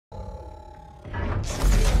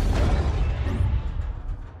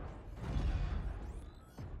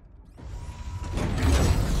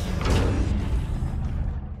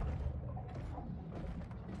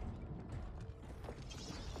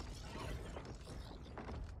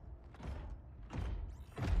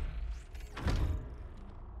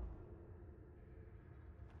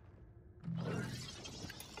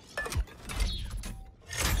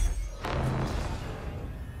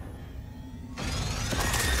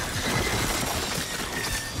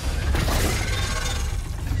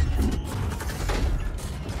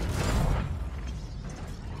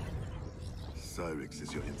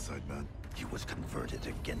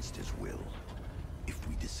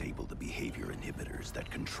inhibitors that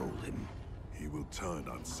control him. He will turn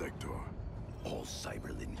on Sector. All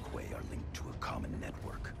cyber Lin Kuei are linked to a common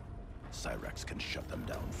network. Cyrax can shut them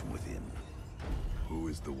down from within. Who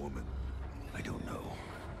is the woman? I don't know.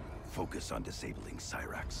 Focus on disabling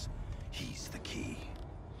Cyrax. He's the key.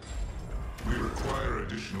 We require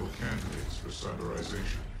additional candidates for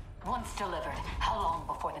cyberization. Once delivered, how long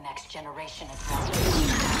before the next generation is born?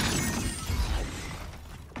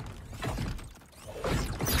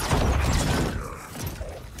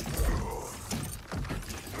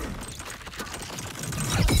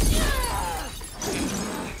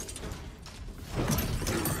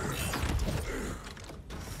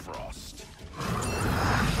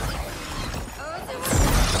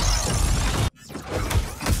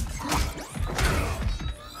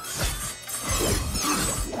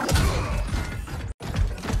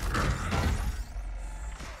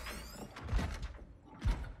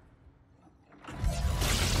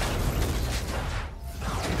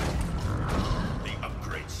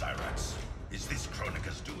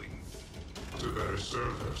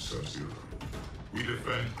 We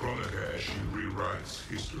defend Chronica as she rewrites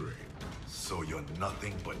history. So you're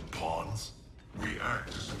nothing but pawns? We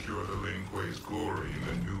act to secure the Lin Kuei's glory in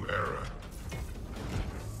the new era.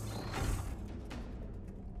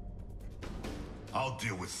 I'll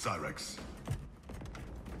deal with Cyrax.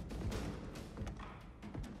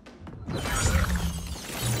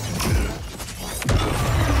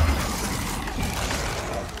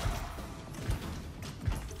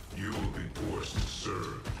 You will be forced to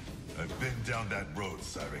serve. I've been down that road,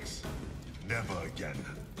 Cyrax. Never again.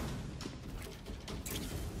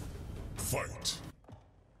 Fight!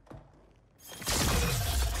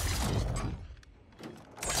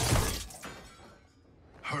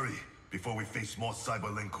 Hurry, before we face more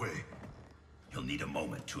cyber Lin Kuei. You'll need a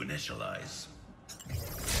moment to initialize.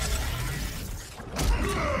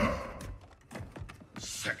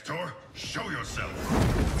 Sector, show yourself!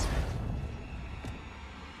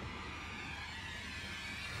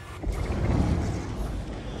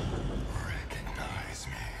 Recognize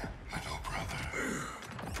me, little brother.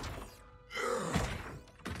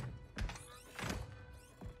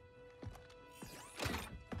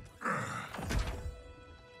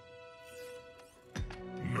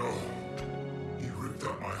 No. He ripped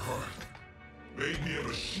out my heart. Made me a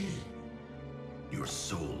machine. Your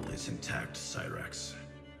soul is intact, Cyrax.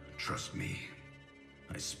 Trust me.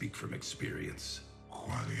 I speak from experience.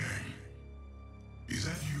 Kuei Liang. Is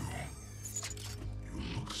that you? You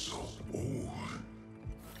look so old.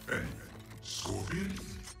 And Scorpion?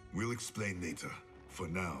 We'll explain later. For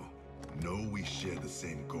now, know we share the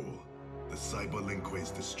same goal. The cyber Lin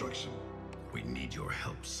Kuei's destruction. We need your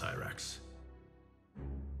help, Cyrax.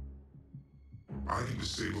 I can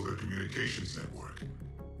disable their communications network.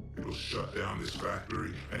 It'll shut down this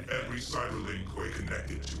factory and every cyber Lin Kuei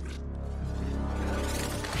connected to it.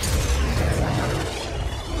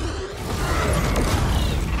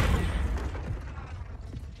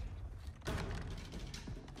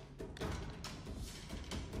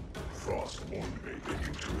 Frost warned me that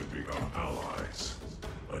you two had become allies.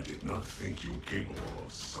 I did not think you capable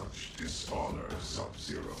of such dishonor,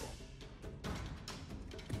 Sub-Zero.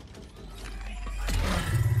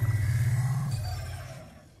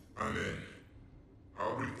 I'm in.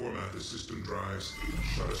 I'll reformat the system drives and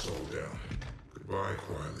shut us all down. Goodbye,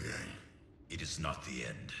 Kuei Liang. It is not the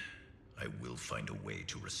end. I will find a way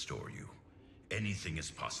to restore you. Anything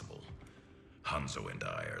is possible. Hanzo and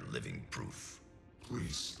I are living proof.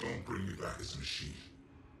 Please, don't bring me back as a machine.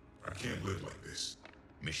 I can't live like this.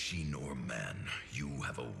 Machine or man, you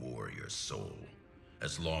have a warrior soul.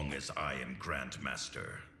 As long as I am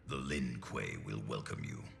Grandmaster, the Lin Kuei will welcome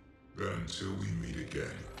you. Then until we meet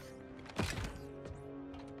again,